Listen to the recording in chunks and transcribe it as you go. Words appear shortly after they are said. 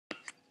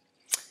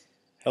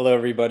Hello,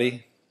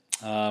 everybody.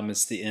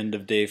 It's the end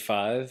of day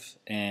 5,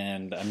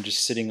 and I'm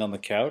just sitting on the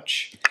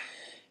couch.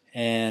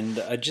 And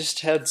I just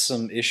had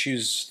some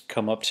issues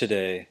come up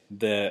today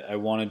that I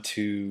wanted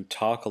to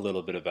talk a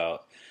little bit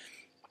about.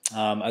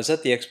 I was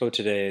at the expo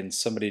today, and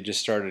somebody just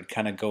started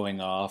kind of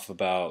going off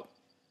about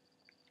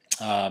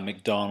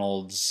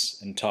McDonald's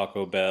and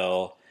Taco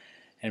Bell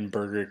and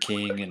Burger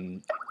King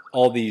and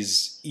all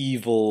these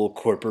evil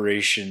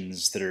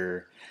corporations that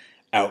are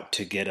out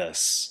to get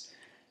us,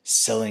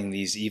 selling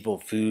these evil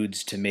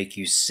foods to make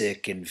you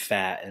sick and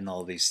fat and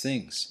all these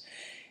things.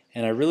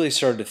 And I really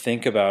started to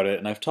think about it,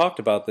 and I've talked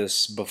about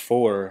this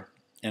before,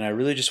 and I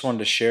really just wanted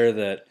to share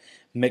that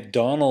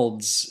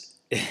McDonald's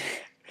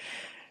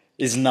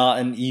is not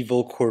an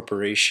evil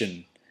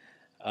corporation.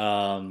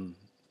 Um,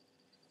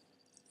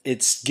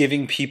 it's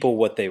giving people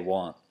what they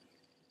want.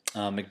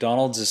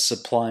 McDonald's is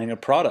supplying a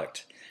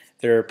product.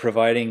 They're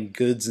providing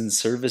goods and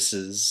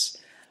services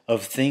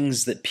of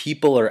things that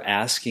people are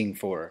asking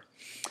for.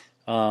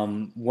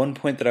 One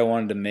point that I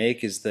wanted to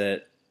make is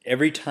that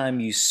every time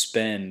you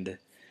spend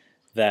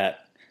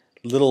that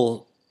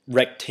little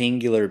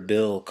rectangular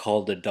bill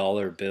called a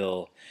dollar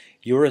bill,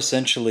 you're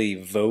essentially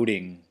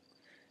voting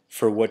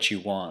for what you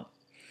want.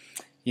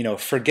 You know,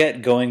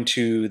 forget going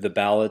to the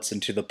ballots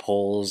and to the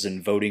polls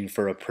and voting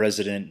for a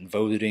president and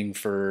voting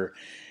for,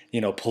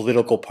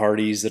 political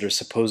parties that are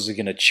supposedly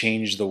going to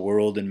change the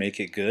world and make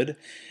it good.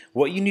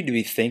 What you need to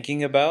be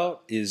thinking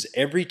about is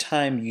every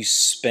time you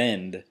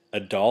spend a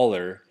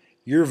dollar,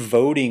 you're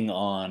voting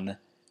on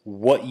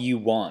what you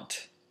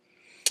want.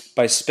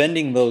 By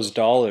spending those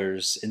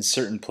dollars in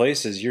certain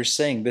places, you're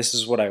saying, this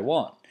is what I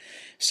want.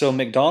 So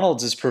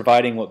McDonald's is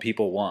providing what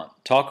people want.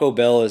 Taco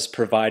Bell is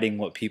providing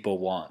what people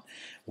want.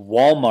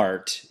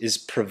 Walmart is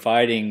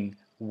providing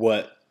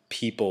what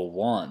people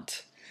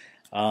want.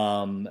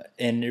 And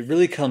it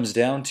really comes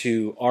down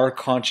to our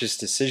conscious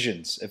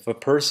decisions. If a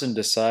person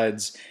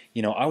decides,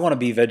 I want to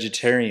be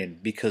vegetarian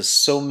because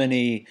so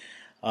many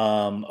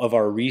of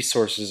our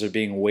resources are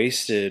being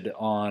wasted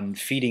on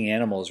feeding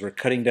animals. We're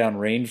cutting down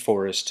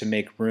rainforests to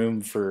make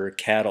room for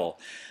cattle.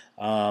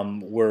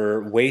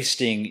 We're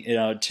wasting,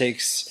 it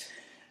takes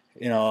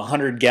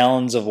 100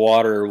 gallons of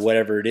water or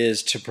whatever it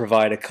is to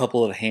provide a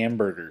couple of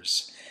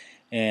hamburgers,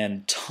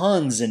 and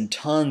tons and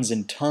tons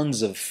and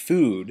tons of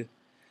food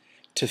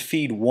to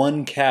feed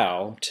one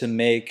cow to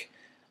make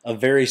a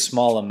very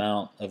small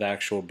amount of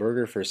actual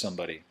burger for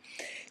somebody.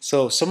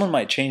 So someone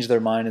might change their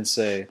mind and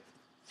say,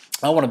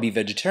 I want to be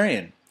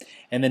vegetarian.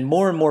 And then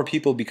more and more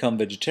people become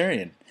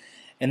vegetarian.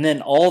 And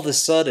then all of a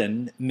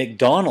sudden,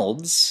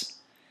 McDonald's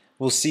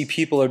will see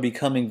people are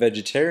becoming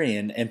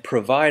vegetarian and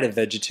provide a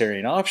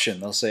vegetarian option.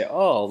 They'll say,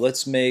 oh,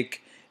 let's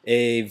make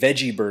a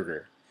veggie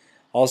burger.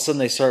 All of a sudden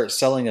they start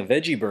selling a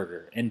veggie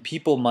burger, and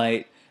people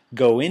might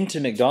go into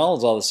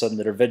McDonald's all of a sudden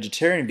that are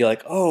vegetarian and be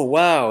like, oh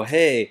wow,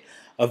 hey,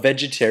 a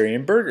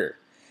vegetarian burger.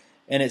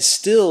 And it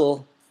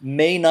still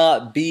may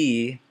not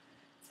be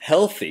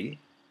healthy,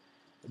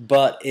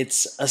 but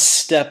it's a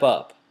step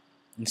up.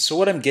 And so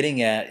what I'm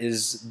getting at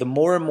is the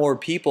more and more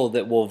people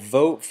that will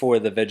vote for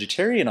the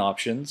vegetarian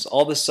options,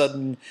 all of a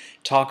sudden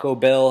Taco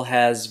Bell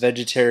has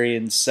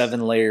vegetarian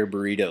 7-layer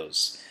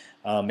burritos.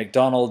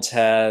 McDonald's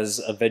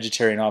has a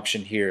vegetarian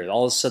option here.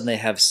 All of a sudden they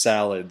have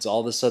salads. All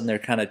of a sudden they're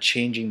kind of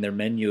changing their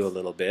menu a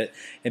little bit.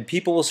 And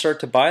people will start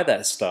to buy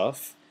that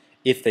stuff.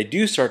 If they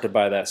do start to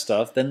buy that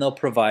stuff, then they'll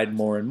provide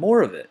more and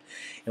more of it.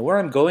 And where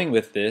I'm going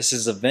with this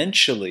is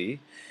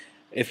eventually,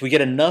 if we get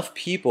enough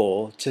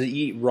people to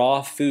eat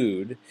raw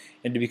food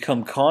and to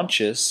become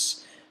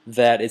conscious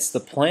that it's the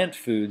plant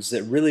foods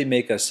that really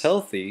make us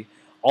healthy,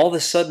 all of a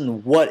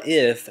sudden, what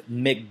if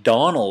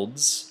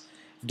McDonald's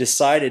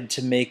decided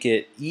to make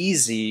it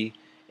easy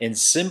and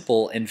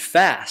simple and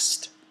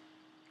fast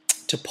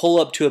to pull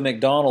up to a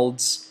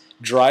McDonald's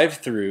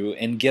drive-thru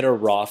and get a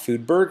raw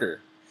food burger?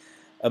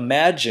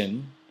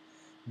 Imagine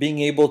being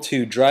able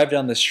to drive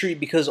down the street,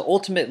 because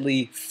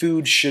ultimately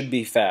food should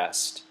be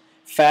fast.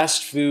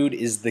 Fast food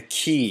is the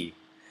key.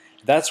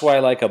 That's why I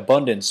like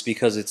abundance,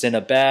 because it's in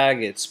a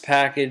bag, it's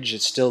packaged,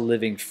 it's still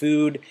living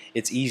food,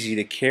 it's easy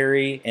to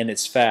carry, and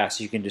it's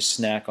fast. You can just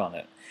snack on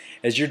it.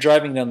 As you're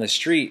driving down the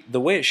street,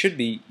 the way it should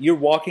be, you're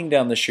walking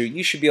down the street,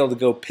 you should be able to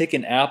go pick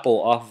an apple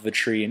off of a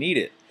tree and eat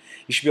it.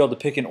 You should be able to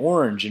pick an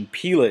orange and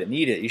peel it and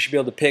eat it. You should be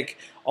able to pick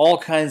all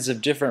kinds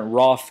of different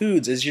raw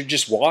foods as you're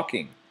just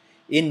walking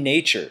in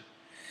nature.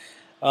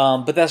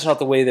 But that's not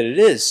the way that it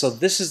is. So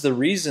this is the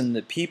reason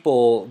that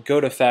people go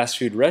to fast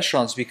food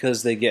restaurants,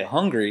 because they get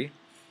hungry,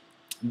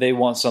 they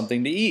want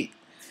something to eat.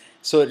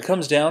 So it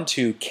comes down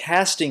to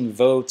casting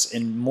votes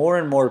and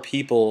more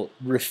people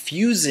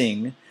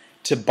refusing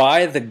to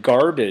buy the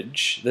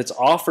garbage that's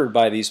offered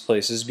by these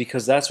places,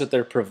 because that's what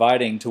they're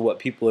providing to what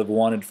people have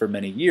wanted for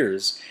many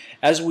years.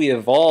 As we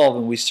evolve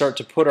and we start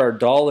to put our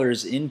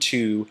dollars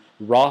into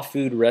raw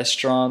food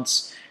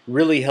restaurants,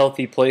 really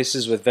healthy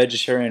places with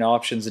vegetarian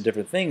options and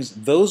different things,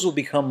 those will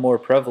become more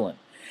prevalent.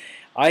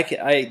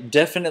 I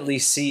definitely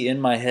see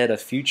in my head a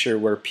future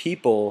where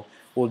people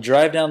will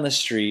drive down the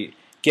street,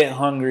 get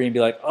hungry, and be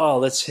like, oh,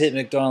 let's hit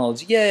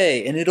McDonald's,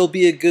 yay, and it'll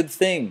be a good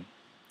thing.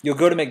 You'll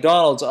go to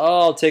McDonald's, oh,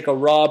 I'll take a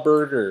raw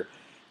burger.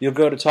 You'll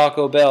go to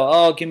Taco Bell,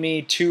 oh, give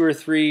me 2 or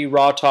 3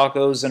 raw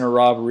tacos and a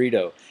raw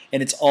burrito.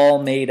 And it's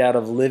all made out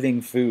of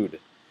living food.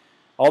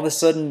 All of a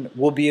sudden,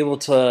 we'll be able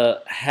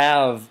to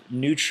have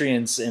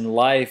nutrients and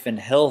life and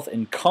health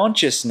and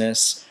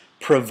consciousness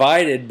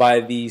provided by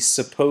these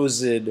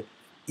supposed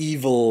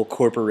evil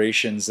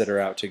corporations that are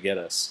out to get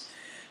us.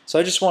 So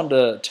I just wanted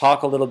to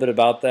talk a little bit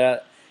about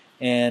that.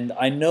 And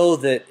I know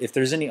that if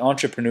there's any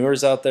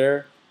entrepreneurs out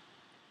there,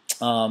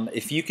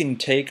 if you can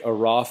take a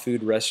raw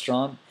food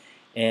restaurant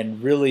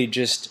and really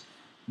just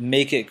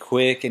make it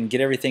quick and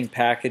get everything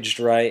packaged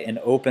right and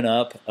open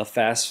up a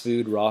fast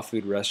food, raw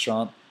food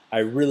restaurant, I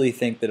really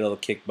think that it'll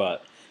kick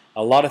butt.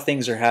 A lot of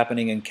things are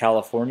happening in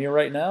California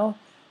right now,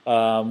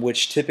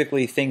 which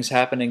typically things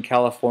happen in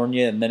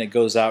California and then it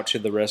goes out to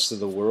the rest of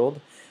the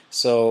world.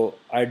 So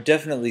I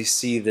definitely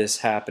see this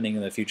happening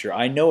in the future.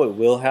 I know it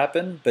will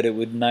happen, but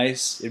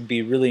it'd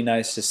be really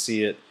nice to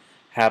see it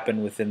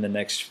happen within the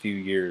next few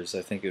years.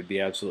 I think it would be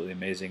absolutely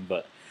amazing.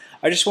 But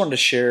I just wanted to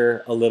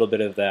share a little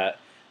bit of that.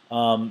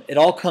 It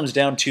all comes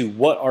down to,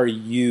 what are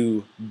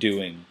you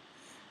doing?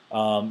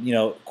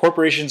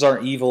 Corporations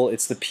aren't evil.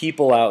 It's the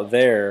people out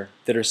there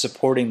that are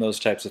supporting those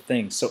types of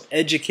things. So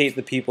educate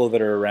the people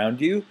that are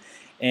around you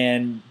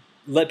and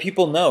let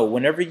people know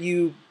whenever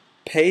you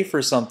pay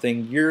for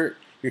something, you're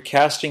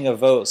casting a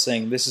vote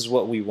saying this is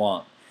what we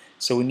want.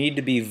 So we need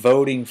to be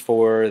voting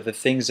for the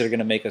things that are going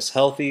to make us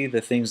healthy,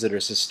 the things that are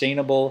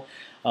sustainable,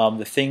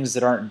 the things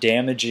that aren't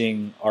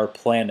damaging our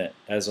planet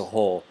as a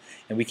whole.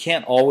 And we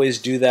can't always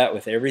do that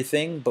with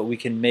everything, but we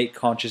can make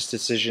conscious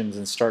decisions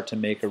and start to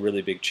make a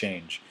really big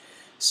change.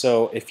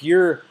 So if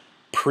you're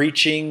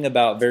preaching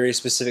about very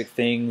specific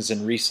things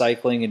and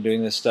recycling and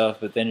doing this stuff,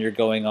 but then you're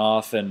going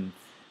off and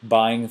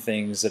buying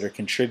things that are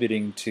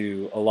contributing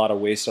to a lot of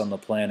waste on the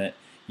planet,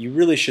 you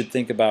really should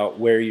think about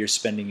where you're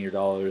spending your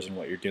dollars and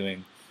what you're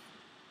doing.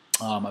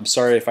 I'm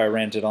sorry if I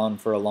ranted on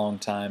for a long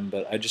time,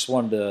 but I just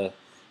wanted to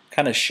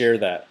kind of share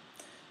that.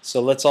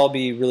 So let's all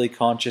be really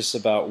conscious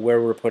about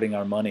where we're putting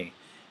our money.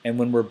 And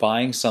when we're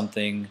buying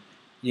something,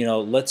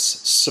 let's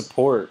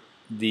support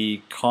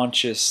the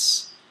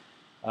conscious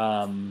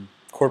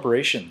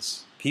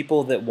corporations,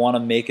 people that want to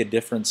make a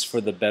difference for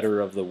the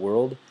better of the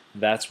world.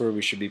 That's where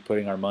we should be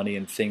putting our money,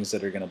 in things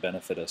that are going to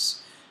benefit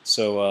us.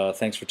 So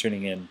thanks for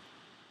tuning in.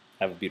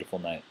 Have a beautiful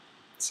night.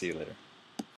 See you later.